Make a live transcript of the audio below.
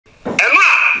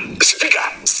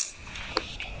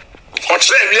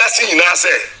we are seeing now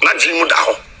say na dream da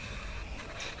ho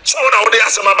so na wo dey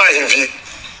asema ba hemfie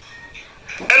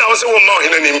and I was a woman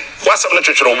in him what's up na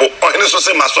twetwero bo o hene so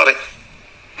say masori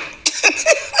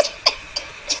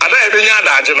ada e benya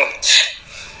da age no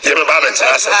ye be ba be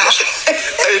asa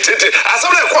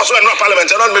asem na course no parliament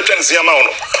no me twen sia ma wo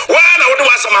no wa na wo de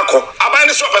wasema ko aban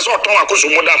ni so person oton akoso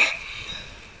modam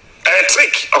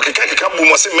trick okay kaka bu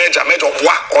mo se major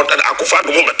wa or akufa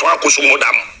do mo beton akoso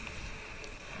modam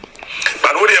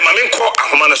but wo de ma me ko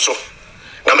ahoma no so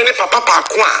na me ne papa pa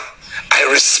ko a I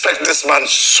respect this man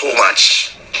so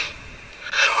much.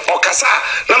 Okasa,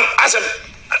 as a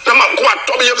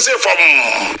Toby say from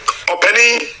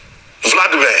opening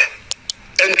Vladimir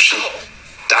entry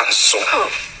dance.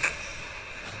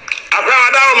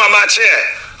 Abraham down my chair.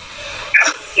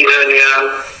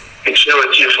 Yeah, it's never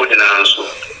chief for the answer.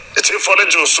 It's for the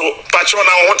Jew, so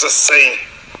Patrona what to say.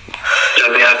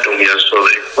 Jamia to me a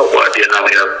story. What do you know?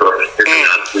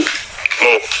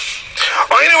 No.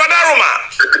 Oh, anyone, Aroma?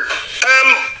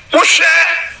 What's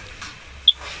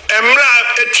Emra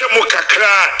Echemu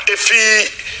Kakra, Efi,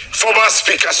 former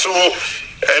speaker, so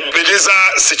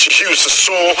Beliza Sichihus,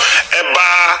 so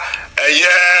Eba,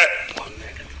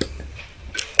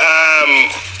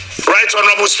 Right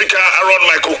Honorable Speaker Aaron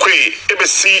Michael Quay,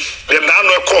 ABC, the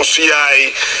Nano course,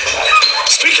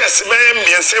 speakers,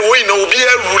 and say, we know be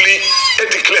a ruling a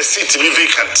declare seat to be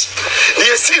vacant.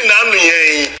 You see, Nano,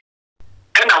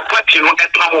 and a party no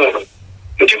at home.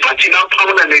 The party now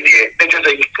permanent idea. It is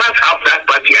a you can't have that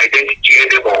party identity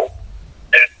anymore.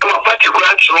 Our party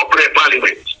grants operate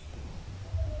parliament.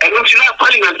 And when you have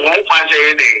parliament won't pass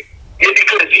a day, you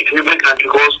declare it to be vacant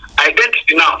because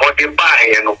identity now or the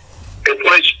buy, you know, it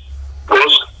was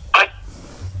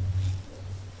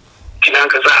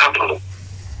Kinakaza happen.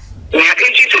 We are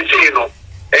agencies say, you know,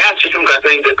 I ask you to in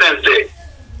the sense the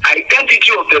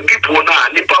identity of the people now,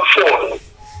 Nipa form.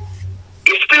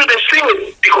 It's still the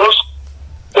same because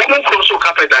women also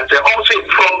carpet and say, also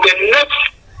from the next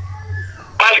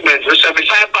parliament, the service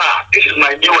this is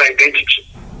my new identity.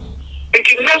 In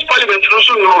the next parliament,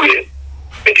 also know it.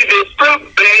 It is still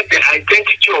bear the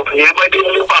identity of everybody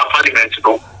who are parliament.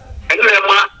 And I'm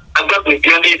not with the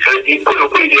evidence.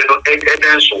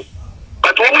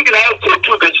 But when we have to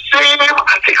do the same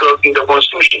articles in the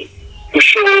Constitution to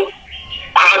show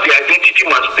how the identity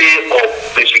must be of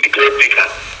the declared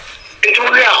vacant. It's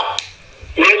only out.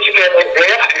 Yes,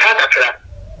 I had a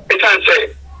it can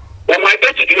say, when my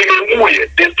identity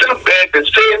they still bear the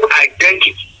same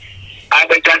identity. I'm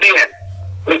a Ghanaian.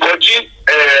 Because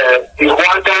the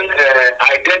Rwandan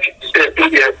identity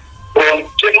from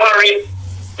January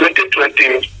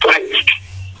 2025,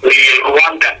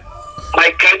 Rwanda.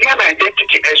 My Ghanaian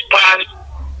identity expires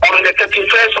on the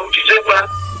 31st of December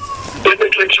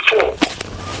 2024.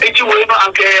 It's a way to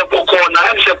get a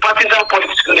partisan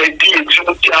politics in the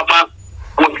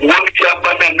with one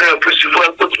Tiaban and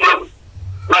Christopher Putman,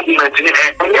 Parliament, and I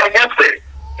have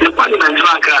the Parliament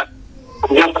Lanka,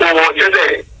 Yoko,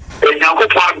 and Yako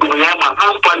Guyama,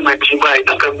 House Parliament, by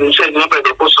the Commission of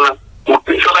the Person, who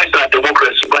visualize that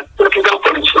democracy, but political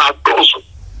politics are also.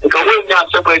 The way are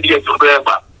separated to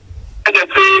grabber. And the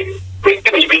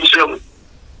thing is being shown.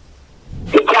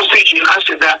 The Constitution has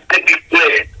said that and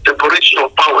declare separation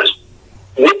of powers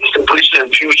with separation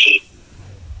and fusion.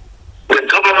 The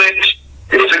government,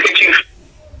 the executive,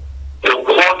 the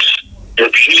court, the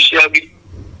judiciary,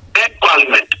 and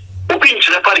parliament. Open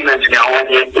to the parliament now, and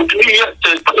the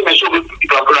parliament should be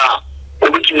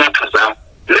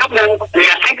they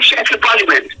are actually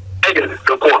parliament, and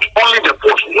the court, only the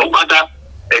court, no other.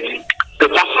 The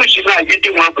Constitution is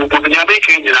getting one to put in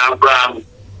American in our brand.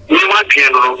 You want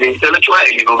piano, the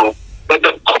intellectual, but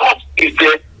the court is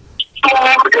the store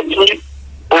over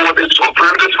the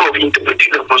sovereignty of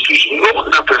interpreting the Constitution. No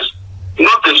other person,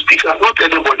 not the speaker, not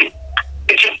anybody.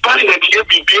 It is parliament here,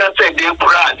 BPR said they will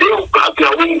have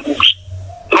their own rules.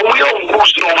 No way on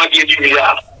rules, no matter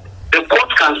the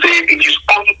court can say it is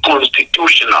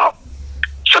unconstitutional.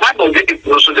 So that will be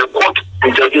also the court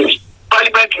intervenes.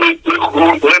 Parliament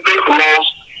will make laws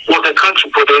for the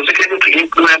country, for the executive to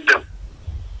implement them.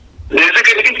 The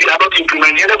executive, if they are not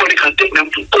implementing, anybody can take them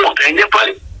to court. And your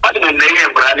parliament may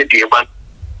have reality, but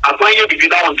upon you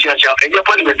begin on church, and your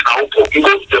parliament now you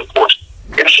go to the court.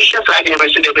 The decisions I never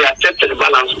said they accept the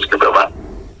balance of the government.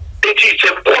 It is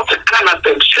a court cannot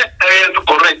set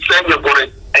correct,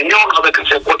 correct, and you don't have to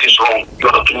say what is wrong. You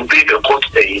have to obey the court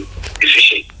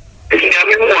decision. If you have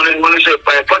any money say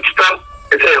by partisan,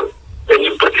 the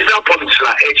partisan politics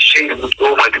are exchange with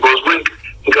Roma because when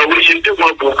you do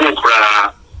want to go,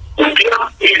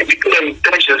 if declare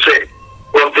intention say,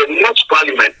 well, the next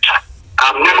parliament,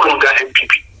 I'm no longer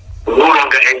MPP, no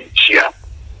longer MCR.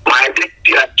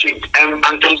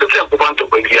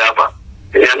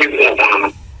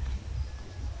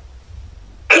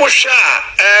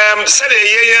 said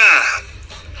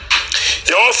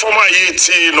your former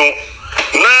yeti no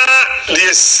na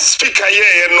the speaker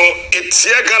here no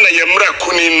etiaga na yemra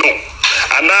kuni no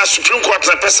ana Supreme Court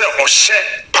na pese o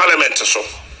share parliament so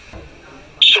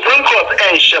Supreme Court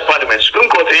and share parliament. Supreme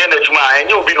Court here na juma and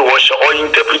you be no wash or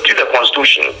interpret the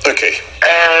constitution. Okay.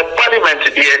 Parliament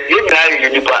here you na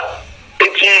nipa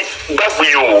eti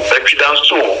w evidence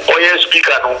so or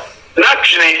speaker no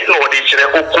naturally no dey chere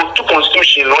o to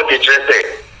constitution no dey chere say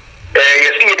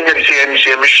yes you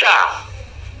say me sha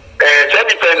that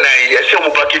depend na yes mo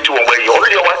package wo way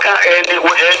already waka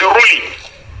the ruling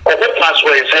of what pass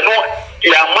way say no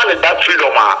ya man that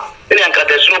freedom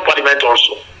there's no parliament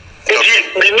also.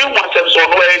 The new concepts on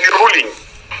where the ruling,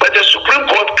 but the Supreme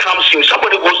Court comes in.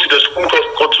 Somebody goes to the Supreme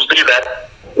Court to say that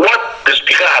what the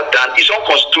Speaker has done is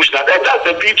unconstitutional. And that's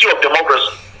the beauty of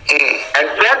democracy. And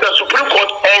then the Supreme Court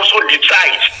also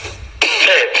decides.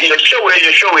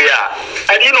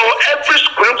 And you know, every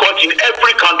Supreme Court in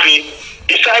every country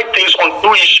decides things on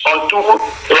two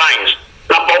lines.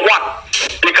 Number one,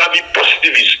 they can be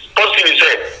positivists. Positivist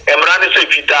say, Emrani say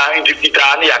fita,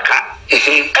 indifita, niaka.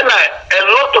 And a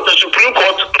lot of the Supreme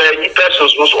Court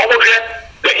persons was over here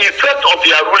the effect of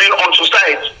their ruling on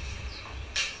society.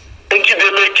 And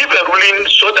they may give a ruling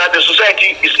so that the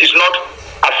society is not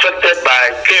affected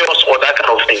by chaos or that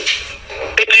kind of thing.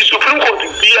 It is Supreme Court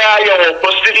via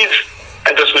positivists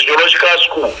and the sociological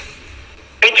school.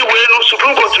 And you will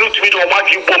Supreme Court to meet on what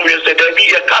you bomb yesterday, there be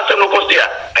a council no cost there.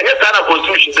 And yet a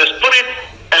constitution, the spirit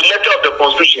and letter of the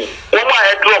constitution. One more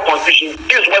head draw constitution,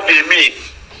 this is what they mean.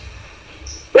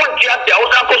 One year the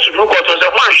other Supreme Court was a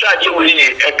one shot you will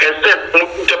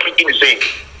interpreting the same.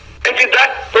 And that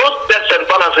those checks and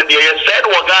balances they said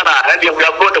Wagana and we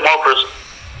have no democracy.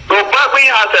 So Barbie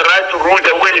has a right to rule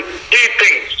the way he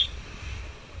thinks.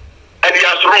 And he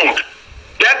has ruled.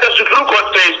 Then the Supreme Court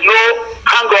says no,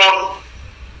 hang on.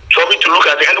 For me to look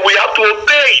at it, and we have to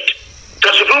obey it. The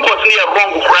Supreme Court is a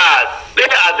wrong crowd. They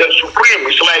are the Supreme.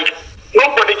 It's like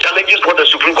nobody challenges what the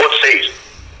Supreme Court says.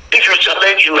 If you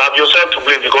challenge, you have yourself to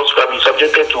blame because you have been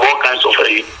subjected to all kinds of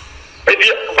The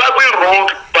Bible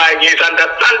ruled by his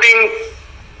understanding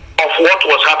of what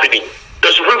was happening.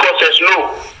 The Supreme Court says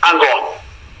no, hang on.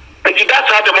 And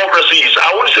that's how democracy is.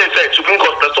 I won't say Supreme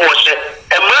Court person was share.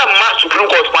 And my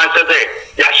Supreme Court man said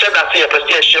you share that say a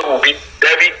person share will be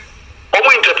David.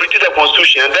 Only interpreted the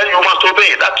constitution and then you must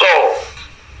obey. That's all.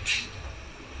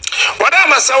 What I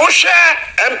must share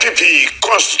MPP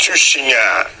constitution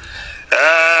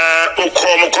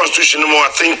constitution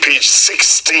I think page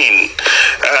 16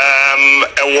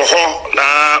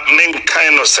 main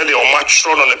kind of said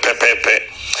on the pepepe.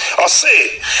 Or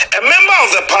say a member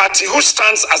of the party who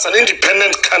stands as an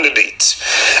independent candidate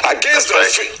against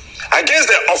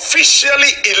the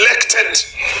officially elected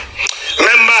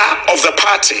member of the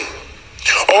party,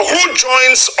 or who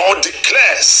joins or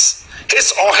declares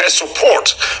his or her support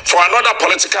for another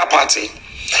political party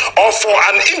or for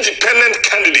an independent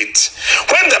candidate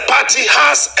when the party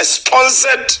has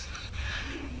sponsored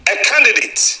a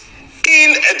candidate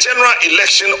in a general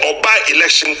election or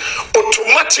by-election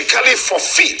automatically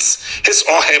forfeits his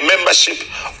or her membership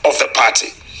of the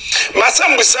party.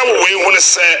 Masam Wisawo we want to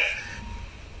say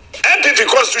MPP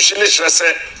constitution is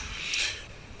say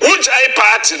which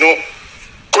party no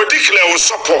could declare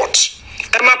support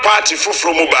Emma party for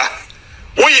Muba.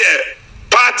 We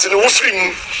party no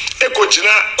free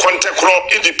ekojina contekro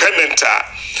independent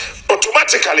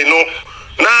automatically no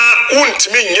na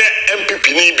untimi nye MPP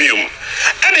ni bium.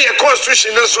 And the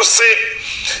constitution also say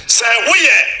we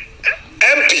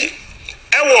MP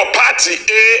ewo party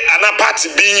A and a party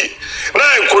B na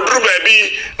nkodru ba bi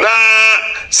na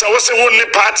say we say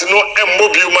one party no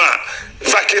emmobiuma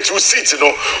vacate seat no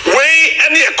way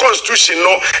any constitution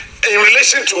no in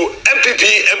relation to MPP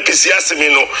MPC asemi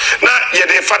no na ye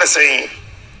dey father saying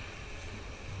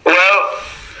well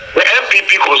the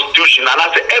MPP constitution and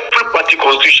as every party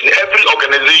constitution every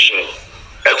organization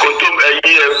a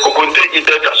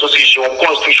content association or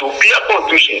constitution be a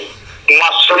constitution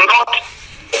must not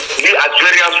be at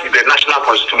variance with the national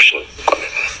constitution.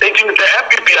 It is the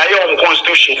MPP own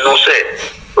constitution no say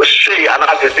and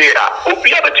as they are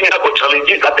be able to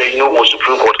challenges that they know was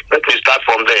Supreme Court. Let me start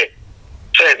from there.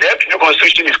 So the MPP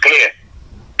constitution is clear.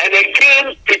 And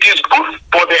again, it is good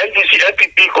for the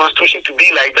MPP constitution to be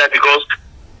like that because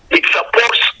it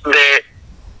supports the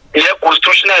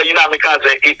constitutional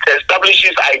it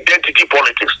establishes identity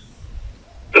politics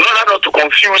in order not to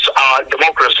confuse our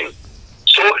democracy.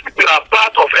 So if you are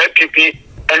part of MPP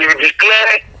and you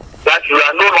declare that you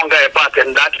are no longer a part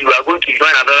and that you are going to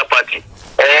join another party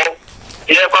or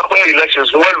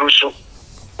elections,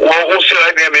 also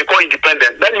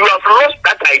independent, then you have lost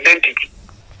that identity,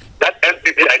 that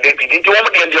NPP identity. The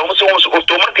woman and the also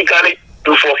automatically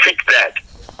to forfeit that.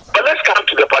 But let's come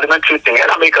to the parliamentary thing.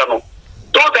 And Americano,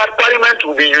 so that parliament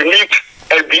will be unique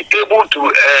and be able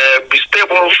to be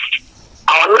stable.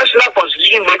 Our national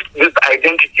constitution makes this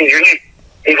identity unique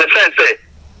in the sense that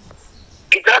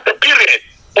it has a period.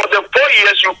 For the 4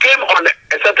 years you came on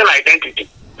a certain identity.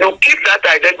 You keep that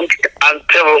identity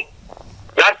until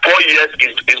that 4 years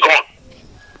is gone.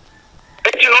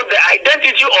 And you know, the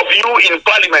identity of you in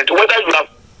parliament, whether you have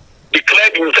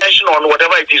declared intention on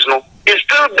whatever it is, no, is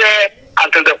still there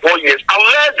until the 4 years.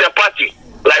 Unless the party,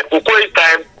 like Ukoi's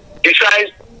time,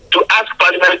 decides to ask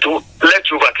parliament to let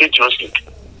you vacate your seat.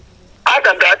 Other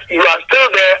than that, you are still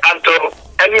there until,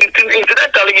 and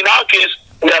incidentally, in our case,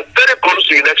 we are very close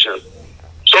to elections.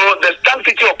 So the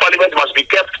sanctity of parliament must be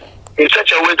kept in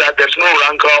such a way that there's no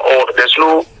rancor or there's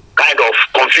no kind of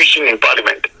confusion in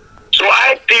parliament. So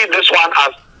I see this one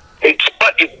as it's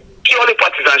purely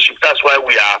partisanship. That's why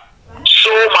we are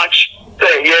so much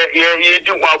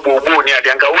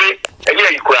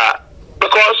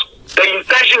because the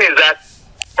intention is that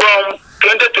from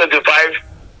 2025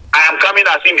 I am coming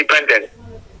as independent.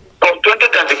 From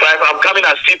 2025 I'm coming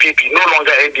as CPP, no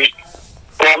longer NDC.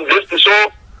 From this,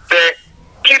 so the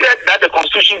period that the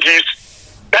constitution gives,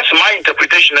 that's my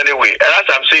interpretation anyway. And as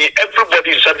I'm saying,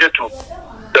 everybody is subject to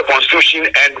the constitution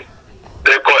and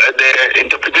the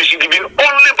interpretation given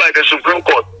only by the Supreme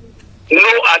Court.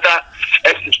 No other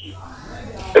entity.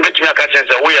 Everything I can say is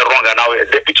we are wrong and now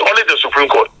it's only the Supreme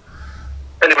Court.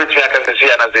 And everything I can say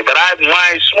and I say. But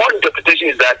my small interpretation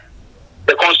is that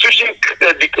the constitution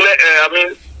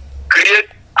create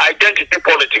identity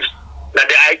politics. That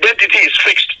the identity is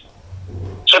fixed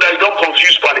so that you don't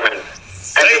confuse parliament.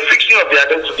 And the fixing of the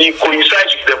identity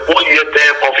coincides with the 4-year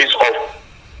term office of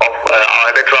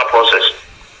our electoral process.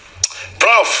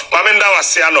 Prof, Mamenda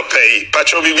Wasiano Pay,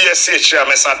 Pacho BBS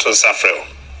Mesato Safrel.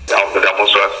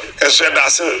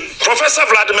 Professor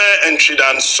Vladimir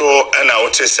Entridan so and I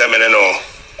would say seminal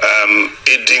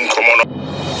eating common.